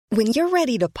When you're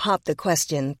ready to pop the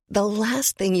question, the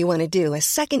last thing you want to do is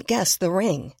second-guess the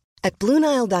ring. At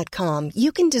BlueNile.com,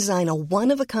 you can design a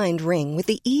one-of-a-kind ring with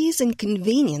the ease and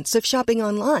convenience of shopping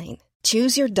online.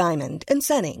 Choose your diamond and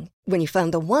setting. When you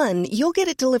find the one, you'll get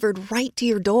it delivered right to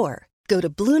your door. Go to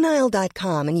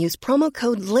BlueNile.com and use promo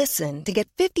code LISTEN to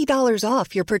get $50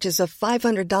 off your purchase of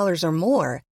 $500 or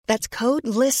more. That's code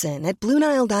LISTEN at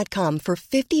BlueNile.com for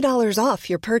 $50 off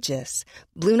your purchase.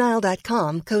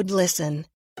 BlueNile.com, code LISTEN.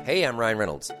 Hey, I'm Ryan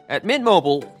Reynolds. At Mint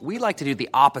Mobile, we like to do the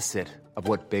opposite of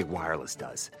what Big Wireless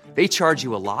does. They charge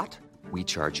you a lot, we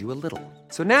charge you a little.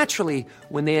 So naturally,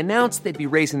 when they announced they'd be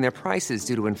raising their prices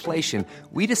due to inflation,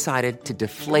 we decided to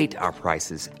deflate our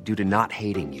prices due to not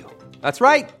hating you. That's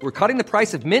right. We're cutting the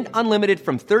price of Mint Unlimited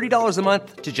from $30 a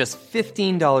month to just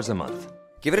 $15 a month.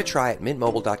 Give it a try at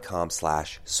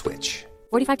mintmobile.com/switch.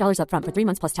 $45 up front for 3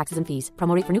 months plus taxes and fees.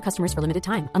 Promo rate for new customers for limited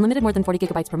time. Unlimited more than 40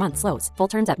 gigabytes per month. Slows full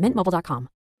terms at mintmobile.com.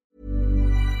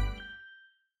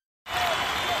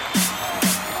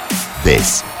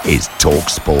 This is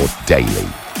TalkSport Daily.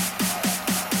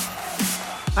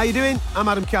 How you doing? I'm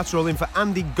Adam Catterall in for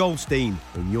Andy Goldstein,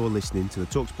 and you're listening to the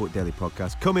TalkSport Daily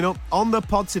podcast. Coming up on the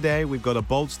pod today, we've got a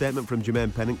bold statement from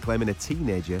Jermaine Pennant claiming a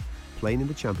teenager playing in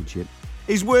the Championship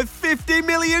is worth 50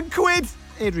 million quid.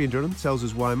 Adrian Durham tells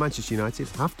us why Manchester United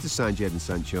have to sign Jadon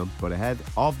Sancho, but ahead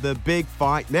of the big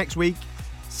fight next week,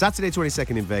 Saturday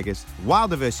 22nd in Vegas,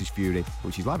 Wilder versus Fury,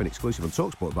 which is live and exclusive on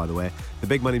TalkSport, by the way. The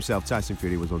big man himself, Tyson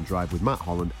Fury, was on Drive with Matt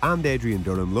Holland and Adrian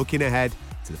Durham, looking ahead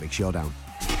to the big showdown.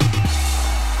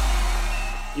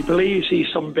 He believes he's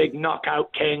some big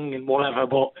knockout king and whatever,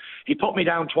 but he put me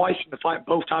down twice in the fight.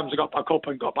 Both times I got back up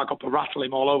and rattle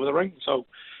him all over the ring. So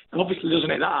he obviously doesn't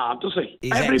hit that hard, does he?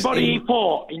 Everybody he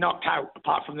fought, he knocked out,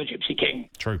 apart from the Gypsy King.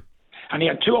 True. And he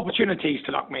had 2 opportunities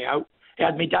to knock me out. He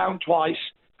had me down twice,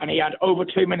 and he had over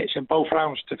 2 minutes in both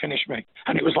rounds to finish me.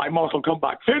 And it was like Mortal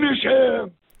Kombat, finish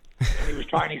him! And he was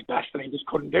trying his best, and he just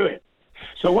couldn't do it.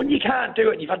 So when you can't do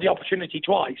it and you've had the opportunity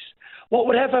twice, what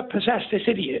would ever possess this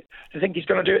idiot to think he's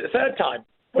going to do it the third time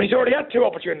when he's already had 2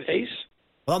 opportunities?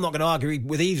 Well, I'm not going to argue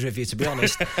with either of you, to be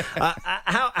honest.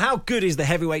 How good is the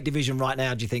heavyweight division right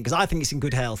now, do you think? Because I think it's in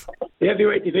good health. The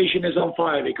heavyweight division is on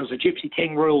fire because the Gypsy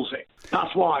King rules it.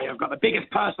 That's why I've got the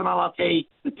biggest personality,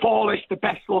 the tallest, the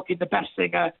best looking, the best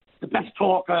singer, the best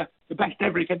talker, the best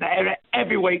everything that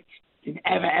heavyweight can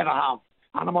ever have.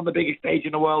 And I'm on the biggest stage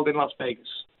in the world in Las Vegas.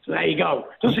 So there you go.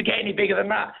 Does it get any bigger than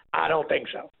that? I don't think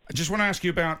so. I just want to ask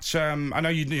you about, I know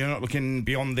you're not looking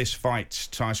beyond this fight,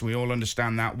 Tyson. We all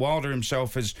understand that. Wilder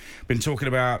himself has been talking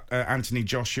about Anthony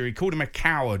Joshua. He called him a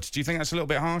coward. Do you think that's a little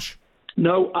bit harsh?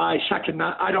 No, I second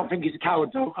that. I don't think he's a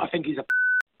coward, though. I think he's a...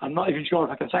 I'm not even sure if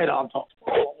I can say that on top.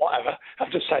 Whatever.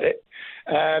 I've just said it.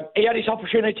 He had his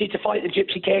opportunity to fight the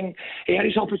Gypsy King. He had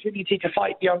his opportunity to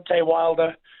fight Deontay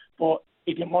Wilder, but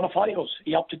he didn't want to fight us.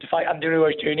 He opted to fight Andy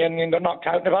Ruiz Jr. and got knocked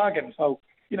out in the bargain. So,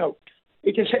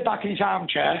 he can sit back in his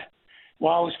armchair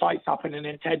while his fight's happening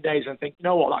in 10 days and think, you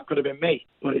know what, that could have been me.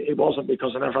 But it wasn't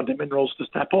because I never had the minerals to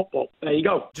step up. But there you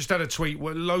go. Just had a tweet.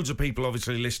 Well, loads of people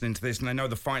obviously listening to this, and they know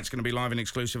the fight's going to be live and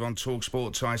exclusive on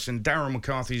TalkSport, Tyson. Darryl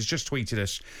McCarthy has just tweeted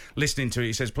us, listening to it.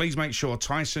 He says, please make sure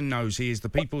Tyson knows he is the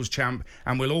people's champ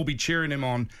and we'll all be cheering him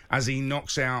on as he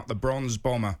knocks out the bronze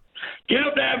bomber. Get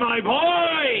up there, my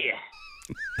boy!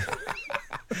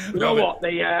 You know what?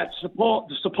 The support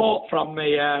from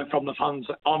the fans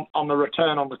on the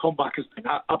return, on the comeback, has been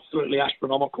absolutely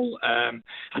astronomical. I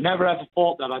never ever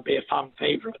thought that I'd be a fan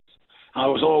favourite. I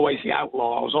was always the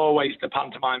outlaw. I was always the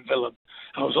pantomime villain.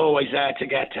 I was always there to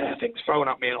get things thrown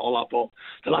at me and all that. But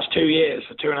the last 2 years,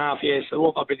 the 2.5 years, the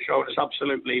love I've been shown is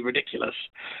absolutely ridiculous.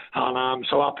 And I'm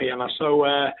so happy, and I so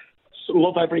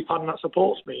love every fan that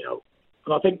supports me.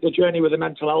 And I think the journey with the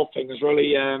mental health thing has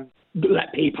really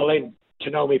let people in to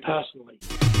know me personally.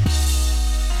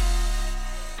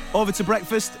 Over to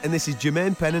breakfast, and this is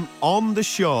Jermaine Pennant on the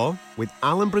show with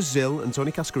Alan Brazil and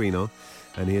Tony Cascarino.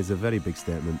 And here's a very big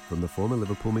statement from the former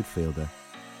Liverpool midfielder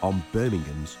on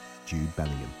Birmingham's Jude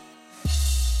Bellingham.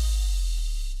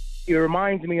 He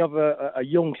reminds me of a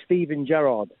young Steven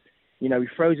Gerrard. He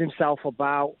throws himself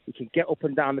about, he can get up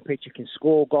and down the pitch, he can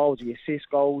score goals, he assists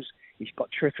goals, he's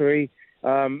got trickery.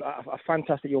 A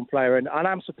fantastic young player, and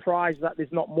I'm surprised that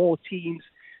there's not more teams,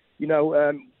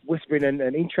 whispering and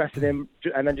interested in him,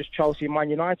 and then just Chelsea and Man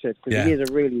United, because he is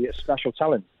a really special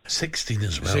talent. 16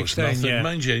 as well. 16, yeah.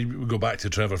 Mind you, we go back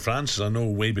to Trevor Francis. I know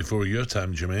way before your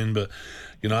time, Jermaine, but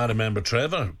I remember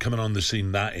Trevor coming on the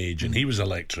scene that age, and he was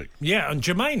electric. Yeah, and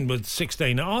Jermaine was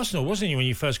 16 at Arsenal, wasn't he, when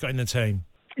you first got in the team?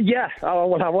 Yeah, I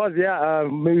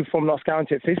was. Moved from Notts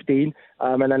County at 15,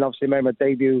 and then obviously made my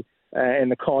debut in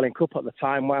the Carling Cup at the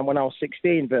time when I was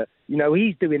 16. But,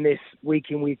 he's doing this week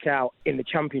in, week out in the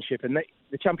Championship. And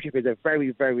the Championship is a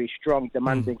very, very strong,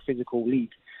 demanding physical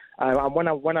league. And when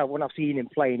I've seen him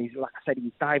playing, he's, like I said,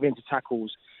 he's diving into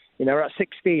tackles. At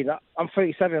 16, I'm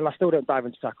 37 and I still don't dive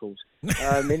into tackles.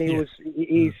 And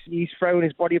he's throwing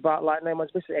his body about like no one's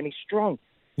business, and he's strong.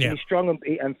 Yeah. And he's strong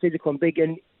and physical and big,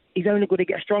 and he's only going to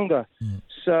get stronger.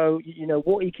 So,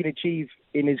 what he can achieve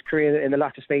in his career in the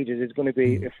latter stages is going to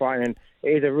be frightening. He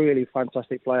is a really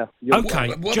fantastic player. Okay.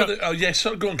 Go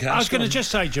on, Cass. I was going to just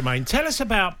say, Jermaine, tell us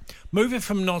about moving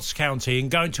from Notts County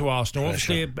and going to Arsenal,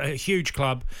 obviously a huge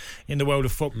club in the world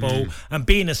of football, and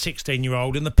being a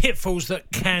 16-year-old and the pitfalls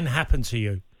that can happen to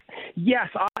you. Yes.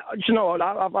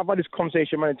 I've had this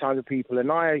conversation many times with people,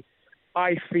 and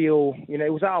I feel,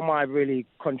 it was out of my really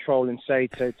control and say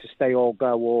to stay or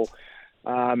go, or,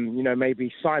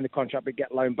 maybe sign the contract but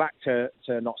get loaned back to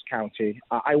Notts County.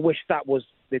 I wish that was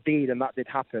the deed and that did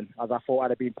happen, as I thought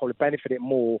I'd have been probably benefited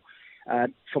more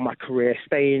for my career,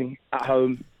 staying at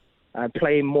home and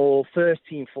playing more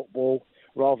first-team football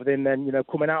rather than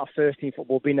coming out of first-team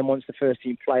football, being amongst the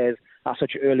first-team players at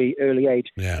such an early age,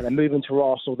 and then moving to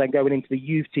Arsenal, then going into the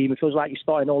youth team. It feels like you're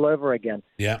starting all over again.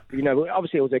 Yeah.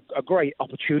 Obviously it was a great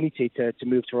opportunity to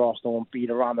move to Arsenal and be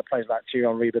around the players like Thierry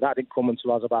Henry, but that didn't come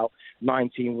until I was about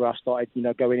 19, where I started,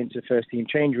 going into the first-team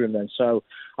change room then. So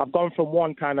I've gone from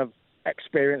one kind of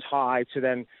experience high to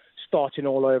then starting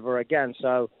all over again.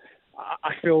 So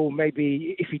I feel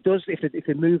maybe if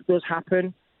the move does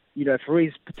happen, for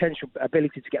his potential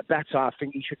ability to get better, I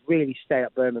think he should really stay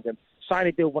at Birmingham. Sign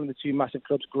a deal with one of the two massive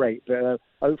clubs, great, but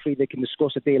hopefully they can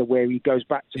discuss a deal where he goes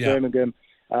back to Birmingham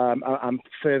and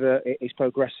further his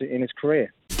progress in his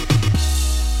career.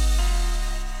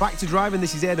 Back to driving,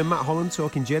 this is Ed and Matt Holland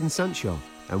talking Jadon Sancho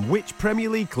and which Premier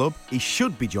League club he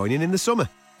should be joining in the summer.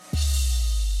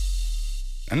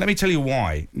 And let me tell you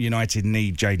why United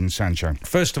need Jadon Sancho.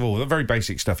 First of all, the very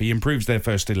basic stuff. He improves their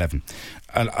first 11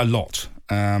 a lot.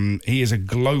 He is a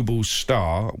global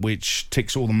star, which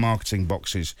ticks all the marketing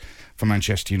boxes for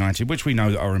Manchester United, which we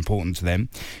know that are important to them.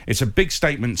 It's a big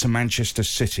statement to Manchester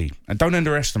City. And don't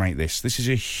underestimate this. This is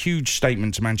a huge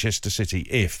statement to Manchester City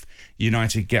if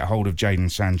United get hold of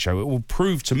Jadon Sancho. It will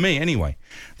prove to me, anyway,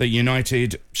 that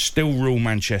United still rule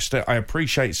Manchester. I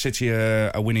appreciate City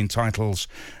are winning titles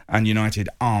and United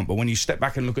aren't. But when you step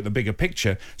back and look at the bigger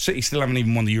picture, City still haven't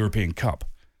even won the European Cup.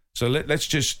 So let's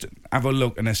just have a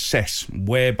look and assess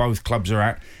where both clubs are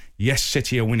at. Yes,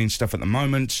 City are winning stuff at the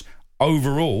moment.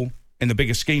 Overall, in the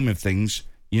bigger scheme of things,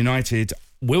 United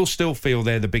will still feel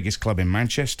they're the biggest club in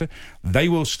Manchester. They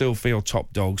will still feel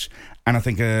top dogs. And I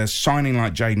think a signing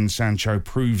like Jadon Sancho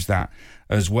proves that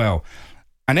as well.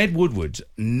 And Ed Woodward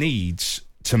needs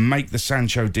to make the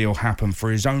Sancho deal happen for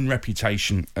his own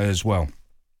reputation as well.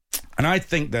 And I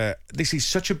think that this is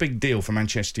such a big deal for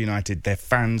Manchester United, their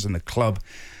fans and the club,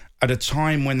 at a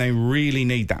time when they really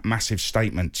need that massive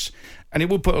statement. And it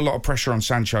will put a lot of pressure on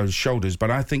Sancho's shoulders,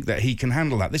 but I think that he can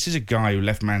handle that. This is a guy who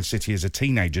left Man City as a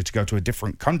teenager to go to a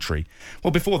different country. Well,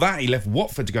 before that, he left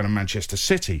Watford to go to Manchester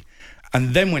City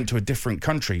and then went to a different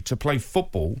country to play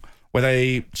football where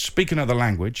they speak another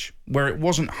language, where it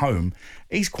wasn't home.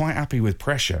 He's quite happy with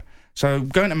pressure. So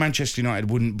going to Manchester United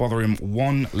wouldn't bother him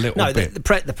one little bit.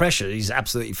 The pressure he's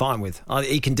absolutely fine with.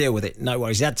 He can deal with it, no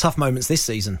worries. He had tough moments this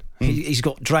season. He's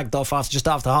got dragged off after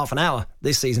half an hour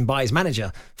this season by his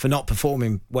manager for not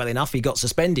performing well enough. He got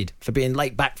suspended for being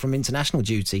late back from international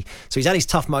duty. So he's had his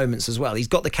tough moments as well. He's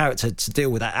got the character to deal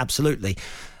with that, absolutely.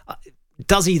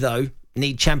 Does he, though,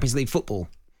 need Champions League football?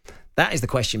 That is the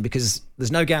question, because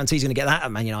there's no guarantee he's going to get that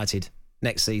at Man United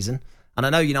next season. And I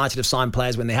know United have signed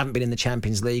players when they haven't been in the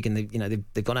Champions League, and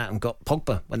they've gone out and got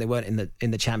Pogba when they weren't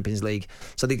in the Champions League.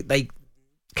 So they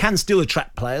can still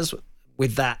attract players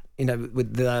with that,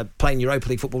 with playing Europa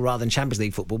League football rather than Champions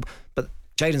League football. But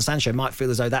Jadon Sancho might feel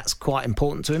as though that's quite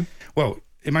important to him. Well,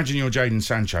 imagine you're Jadon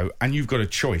Sancho and you've got a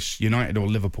choice, United or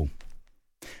Liverpool.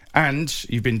 And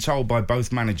you've been told by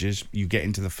both managers you get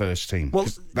into the first team. Well,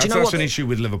 that's an issue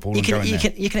with Liverpool. You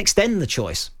can extend the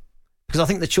choice. Because I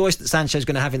think the choice that Sancho's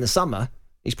going to have in the summer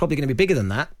is probably going to be bigger than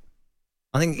that.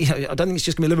 I don't think it's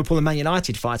just going to be Liverpool and Man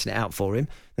United fighting it out for him.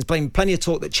 There's been plenty of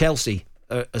talk that Chelsea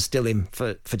are still in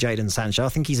for Jadon Sancho. I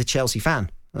think he's a Chelsea fan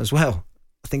as well.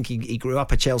 I think he grew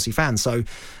up a Chelsea fan. So,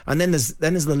 and then there's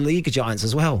the Liga giants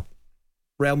as well,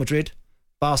 Real Madrid,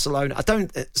 Barcelona. Don't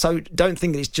think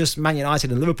that it's just Man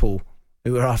United and Liverpool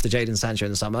who are after Jadon Sancho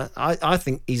in the summer. I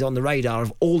think he's on the radar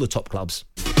of all the top clubs.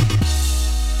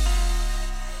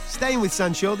 Staying with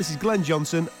Sancho, this is Glenn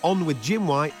Johnson on with Jim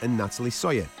White and Natalie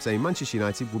Sawyer, saying Manchester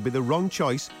United would be the wrong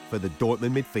choice for the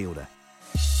Dortmund midfielder.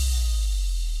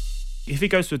 if he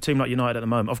goes to a team like United at the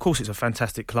moment, of course it's a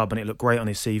fantastic club and it looked great on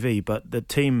his CV, but the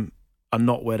team are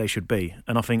not where they should be.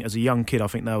 And I think as a young kid, I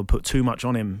think they would put too much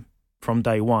on him from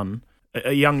day one.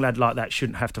 A young lad like that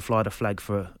shouldn't have to fly the flag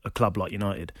for a club like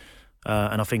United.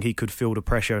 And I think he could feel the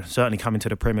pressure, certainly coming to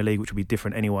the Premier League, which would be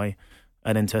different anyway.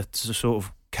 And then to sort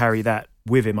of carry that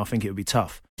with him, I think it would be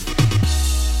tough.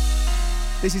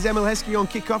 This is Emil Heskey on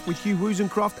Kickoff with Hugh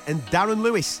Woozencroft and Darren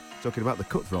Lewis, talking about the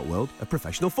cutthroat world of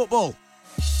professional football.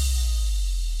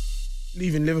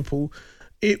 Leaving Liverpool,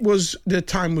 the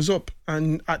time was up,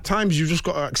 and at times you just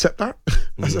got to accept that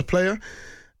as a player,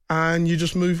 and you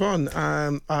just move on.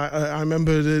 I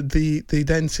remember the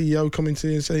then CEO coming to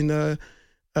me and saying,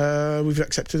 "We've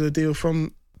accepted a deal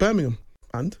from Birmingham,"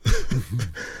 and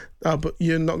but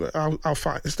you're not. I'll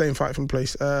fight, stay and fight from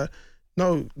place.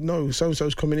 No,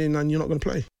 so-and-so's coming in, and you're not going to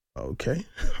play. Okay,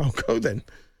 I'll go then.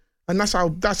 And that's how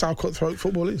cutthroat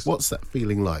football is. What's that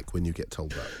feeling like when you get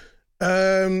told that?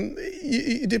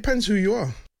 It depends who you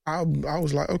are. I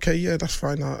was like, okay, yeah, that's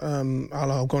fine.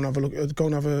 I'll go and have a look. Go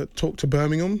and have a talk to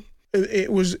Birmingham.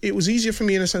 It was easier for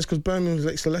me in a sense because Birmingham was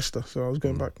next to Leicester, so I was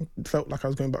going back. It felt like I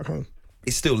was going back home.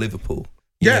 It's still Liverpool.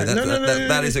 Yeah,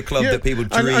 that is a club that people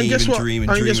dream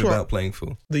about playing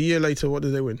for. The year later, what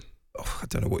did they win? Oh, I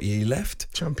don't know what year you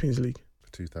left. Champions League.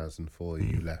 2004,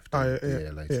 you left. A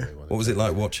year later. Yeah. What was it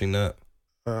like watching that?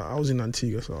 I was in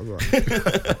Antigua, so I was right.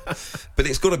 But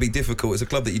it's got to be difficult. It's a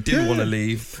club that you didn't want to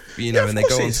leave, and they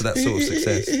go on to that sort of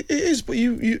success. It is, but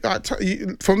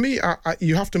for me,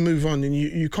 you have to move on, and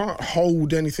you can't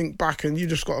hold anything back, and you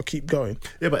just got to keep going.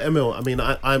 Yeah, but Emil, I mean,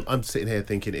 I'm sitting here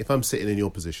thinking, if I'm sitting in your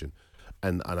position,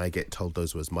 and I get told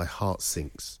those words, my heart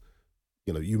sinks.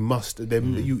 You must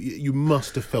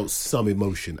have felt some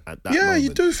emotion at that moment. Yeah, you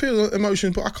do feel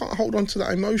emotion, but I can't hold on to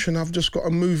that emotion. I've just got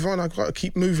to move on. I've got to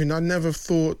keep moving. I never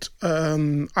thought...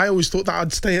 I always thought that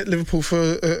I'd stay at Liverpool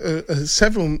for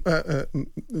several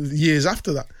years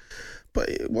after that. But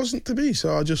it wasn't to be,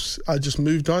 so I just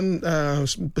moved on,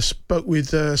 spoke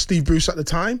with Steve Bruce at the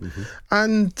time,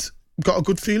 and got a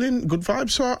good feeling, good vibe,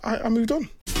 so I moved on.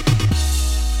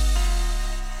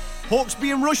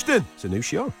 Hawksby and Rushton. It's a new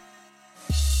show.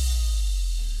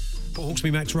 Paul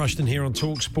Hawksby, Max Rushton here on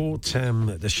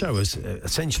TalkSport. The show has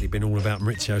essentially been all about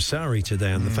Maurizio Sarri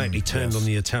today and the fact he turned on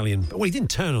the Italian... Well, he didn't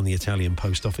turn on the Italian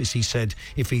post office. He said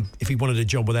if he wanted a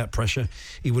job without pressure,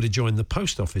 he would have joined the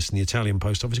post office, and the Italian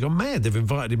post office gone mad. They've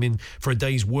invited him in for a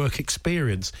day's work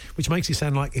experience, which makes it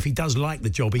sound like if he does like the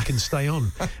job, he can stay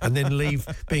on and then leave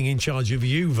being in charge of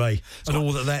Juve and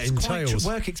all that entails.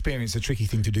 Work experience is a tricky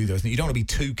thing to do, though, isn't it? You don't want to be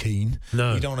too keen.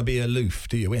 No. You don't want to be aloof,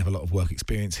 do you? We have a lot of work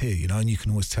experience here, and you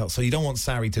can always tell. So you don't want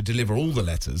Sarri to deliver all the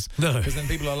letters. No. Because then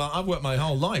people are like, I've worked my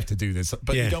whole life to do this.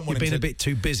 But you don't want you've been to... a bit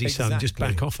too busy, son. Just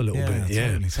back off a little bit.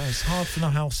 Totally. So it's hard to know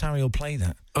how Sarri will play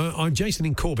that. I'm Jason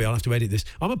in Corby. I'll have to edit this.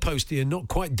 I'm a post here, not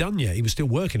quite done yet. He was still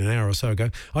working an hour or so ago.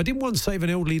 I didn't once save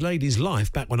an elderly lady's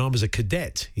life back when I was a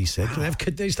cadet, he said. They have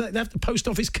the post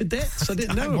office cadets? I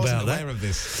didn't know about that. I wasn't aware of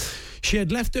this. She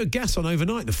had left her gas on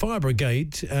overnight. The fire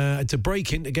brigade had to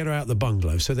break in to get her out of the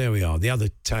bungalow. So there we are. The other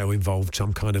tale involved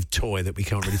some kind of toy that we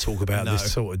can't really talk about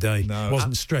this sort of day. No.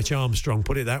 Wasn't Stretch Armstrong,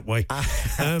 put it that way.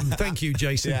 Thank you,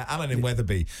 Jason. Yeah, Alan in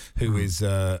Wetherby, who is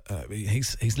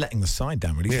he's letting the side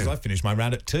down, really, because I finished my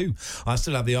round at 2. I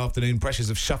still have the afternoon pressures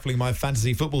of shuffling my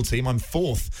fantasy football team. I'm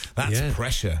 4th. That's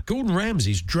pressure. Gordon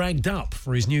Ramsay's dragged up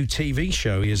for his new TV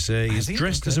show. He is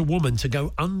dressed as a woman to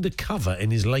go undercover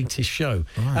in his latest show.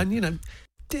 Right. And,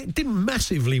 it didn't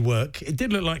massively work. It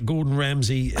did look like Gordon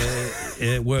Ramsay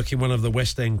working one of the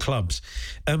West End clubs.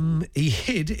 He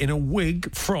hid in a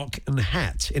wig, frock and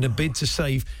hat in a bid to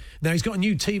save... Now, he's got a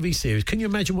new TV series. Can you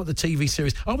imagine what the TV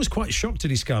series... I was quite shocked to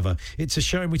discover it's a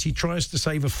show in which he tries to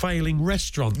save a failing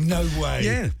restaurant. No way.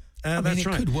 Yeah. It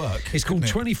could work. It's called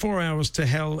 24 Hours to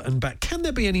Hell and Back. Can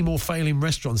there be any more failing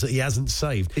restaurants that he hasn't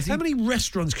saved? How many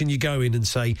restaurants can you go in and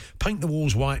say, paint the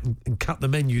walls white and cut the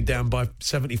menu down by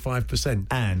 75%?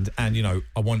 And I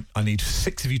need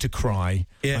 6 of you to cry.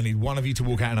 Yeah. I need 1 of you to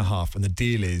walk out in a half. And the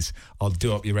deal is, I'll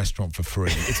do up your restaurant for free.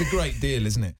 It's a great deal,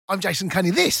 isn't it? I'm Jason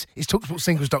Cunny. This is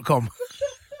TalkSportSingles.com.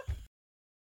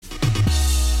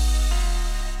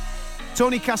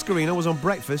 Tony Cascarino was on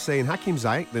breakfast saying Hakim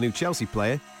Ziyech, the new Chelsea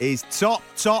player, is top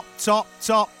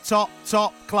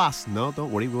class. No,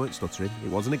 don't worry, we weren't stuttering. It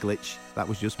wasn't a glitch. That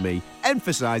was just me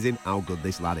emphasising how good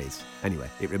this lad is. Anyway,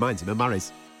 it reminds him of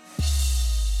Mahrez.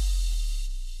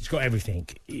 He's got everything.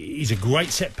 He's a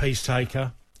great set-piece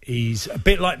taker. He's a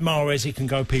bit like Mahrez. He can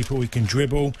go people, he can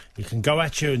dribble, he can go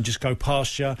at you and just go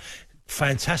past you.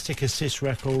 Fantastic assist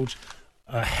record,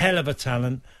 a hell of a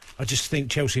talent. I just think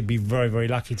Chelsea would be very, very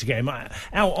lucky to get him.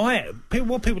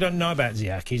 What people don't know about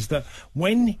Ziyech is that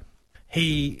when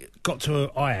he got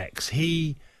to Ajax.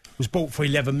 He was bought for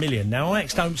 11 million. Now,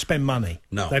 Ajax don't spend money.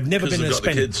 No, they've never been they've a got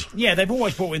the spend. kids. Yeah, they've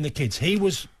always brought in the kids. He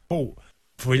was bought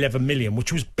for 11 million,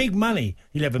 which was big money.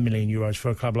 11 million euros for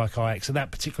a club like Ajax at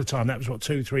that particular time. That was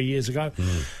 2-3 years ago.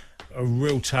 A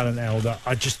real talent, Al, that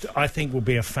I think will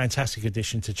be a fantastic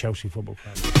addition to Chelsea Football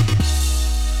Club.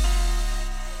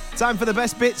 Time for the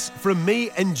best bits from me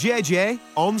and JJ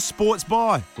on Sports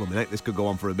Bar. Blimey heck, this could go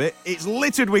on for a bit. It's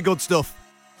littered with good stuff.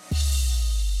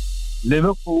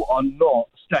 Liverpool are not,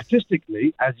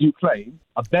 statistically, as you claim,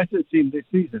 a better team this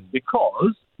season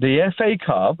because the FA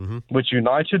Cup, which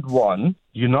United won,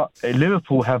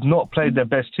 Liverpool have not played their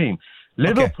best team.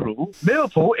 Liverpool,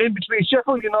 in between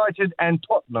Sheffield United and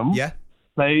Tottenham,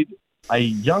 played a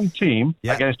young team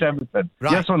against Everton.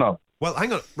 Right. Yes or no? Well,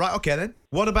 hang on. Right, okay then.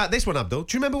 What about this one, Abdul?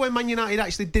 Do you remember when Man United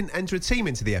actually didn't enter a team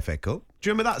into the FA Cup? Do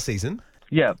you remember that season?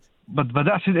 Yeah, but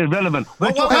that's irrelevant. Here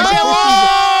we go.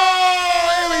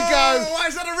 Why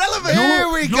is that irrelevant? Here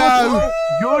we go.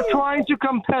 You're trying to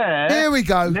compare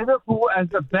Liverpool as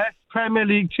the best Premier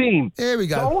League team. Here we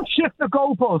go. Don't shift the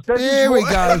goalpost. Here we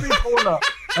go. Every corner,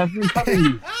 as I'm telling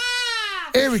you.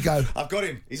 Here we go. I've got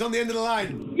him. He's on the end of the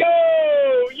line. Yo,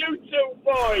 you two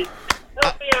boys.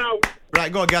 Help me out.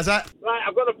 Right, go on, Gazza. Right,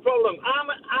 I've got a problem.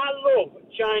 I love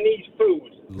Chinese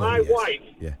food. My wife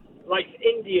likes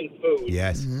Indian food.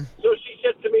 Yes. So she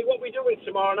said to me, what are we doing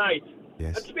tomorrow night?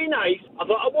 Yes. And to be nice, I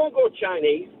thought, I won't go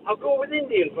Chinese. I'll go with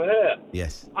Indian for her.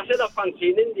 Yes. I said, I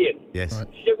fancy an Indian. Yes. Right.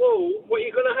 She said, well, what are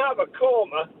you going to have, a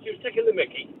korma? She was taking the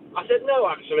mickey. I said, no,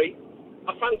 actually,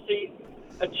 I fancy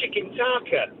a chicken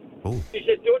tikka. She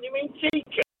said, don't you mean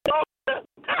tikka?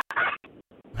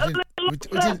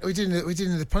 We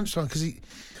didn't the punchline because he.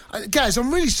 Guys,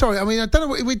 I'm really sorry. I mean, I don't know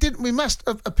what we did. We must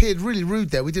have appeared really rude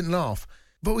there. We didn't laugh,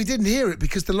 but we didn't hear it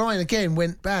because the line again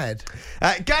went bad.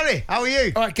 Gary, how are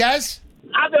you? All right, Gaz.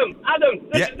 Adam,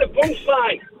 this is the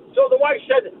punchline. So I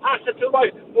said to the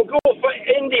wife, we'll go for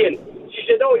Indian. She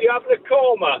said, oh, you having a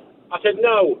korma? I said,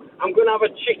 no, I'm going to have a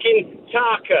chicken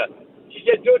tikka. She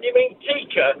said, don't you mean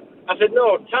tikka? I said,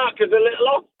 no, tikka's a little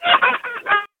off.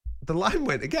 The line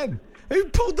went again. Who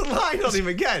pulled the line on him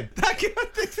again?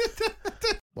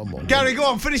 One more. Gary, go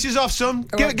on, finish us off, son.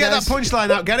 Get that punchline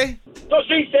out, Gary. So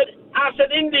I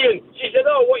said Indian. She said,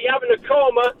 oh, what, you having a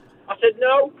korma? I said,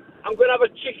 no, I'm going to have a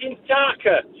chicken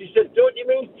tikka. She said, don't you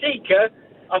mean tikka?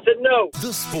 I said, no.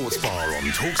 The Sports Bar on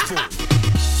TalkSport.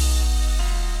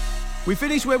 We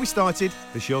finished where we started.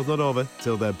 The show's not over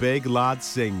till the big lad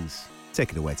sings.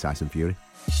 Take it away, Tyson Fury.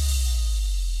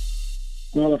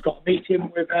 Well, I've got a meeting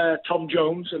with Tom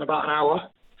Jones in about an hour.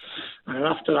 And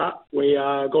after that, we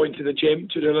are going to the gym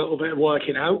to do a little bit of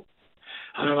working out.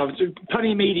 And I've done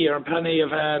plenty of media and plenty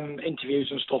of interviews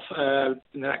and stuff in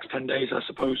the next 10 days, I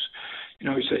suppose. You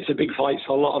know, it's a big fight,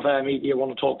 so a lot of media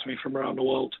want to talk to me from around the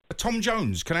world. Tom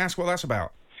Jones, can I ask what that's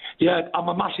about? Yeah, I'm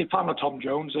a massive fan of Tom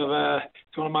Jones. He's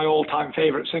one of my all-time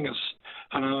favourite singers.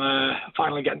 And I'm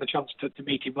finally getting the chance to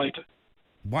meet him later.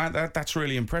 Wow, that's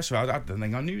really impressive. I don't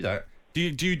think I knew that. Do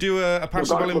you do a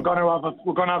passable? We're going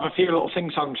to have a few little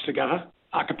sing-songs together,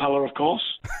 a cappella, of course.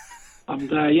 And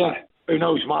who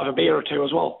knows, we might have a beer or two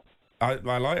as well. I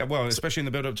like it. Well, especially in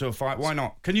the build-up to a fight. Why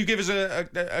not? Can you give us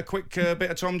a quick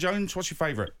bit of Tom Jones? What's your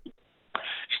favourite?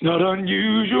 It's not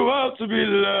unusual to be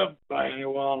loved by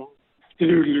anyone.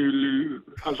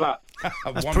 How's that?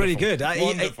 That's pretty good.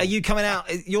 Are you coming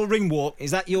out? Your ring walk,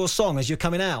 is that your song as you're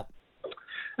coming out?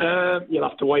 You'll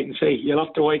have to wait and see.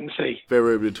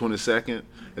 February the 22nd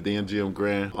at the MGM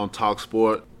Grand on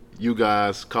TalkSport. You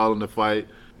guys calling the fight.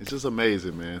 It's just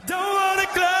amazing, man. Don't want to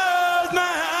close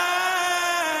my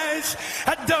eyes.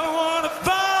 I don't want to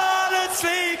fall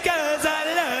asleep because I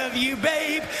love you,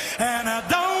 babe. And I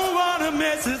don't want to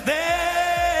miss a thing.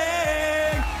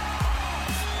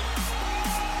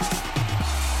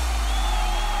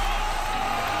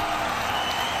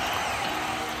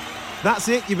 That's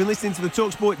it. You've been listening to the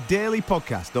TalkSport Daily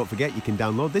Podcast. Don't forget, you can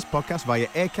download this podcast via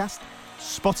Acast,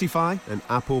 Spotify and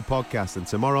Apple Podcasts. And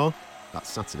tomorrow, that's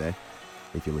Saturday,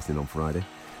 if you're listening on Friday,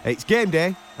 it's game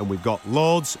day and we've got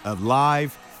loads of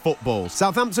live football.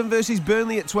 Southampton versus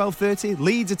Burnley at 12:30.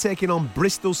 Leeds are taking on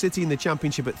Bristol City in the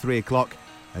Championship at 3 o'clock.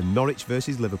 And Norwich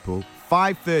versus Liverpool,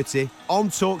 5:30 on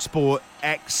TalkSport,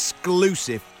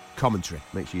 exclusive commentary.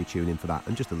 Make sure you tune in for that.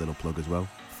 And just a little plug as well.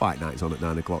 Fight Night's on at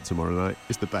 9 o'clock tomorrow night.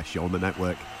 It's the best show on the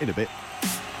network. In a bit.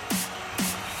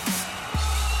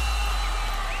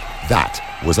 That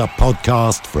was a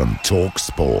podcast from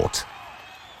TalkSport.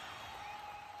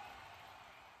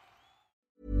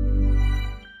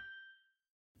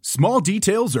 Small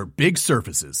details are big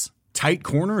surfaces. Tight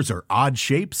corners are odd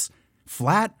shapes.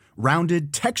 Flat,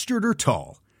 rounded, textured, or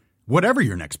tall. Whatever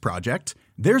your next project,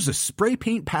 there's a spray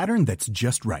paint pattern that's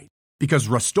just right. Because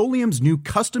Rust-Oleum's new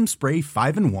Custom Spray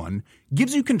 5-in-1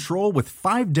 gives you control with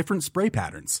 5 different spray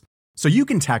patterns. So you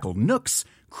can tackle nooks,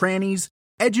 crannies,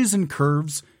 edges, and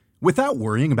curves without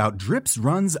worrying about drips,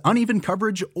 runs, uneven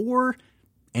coverage, or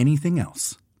anything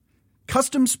else.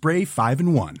 Custom Spray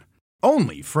 5-in-1.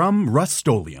 Only from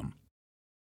Rust-Oleum.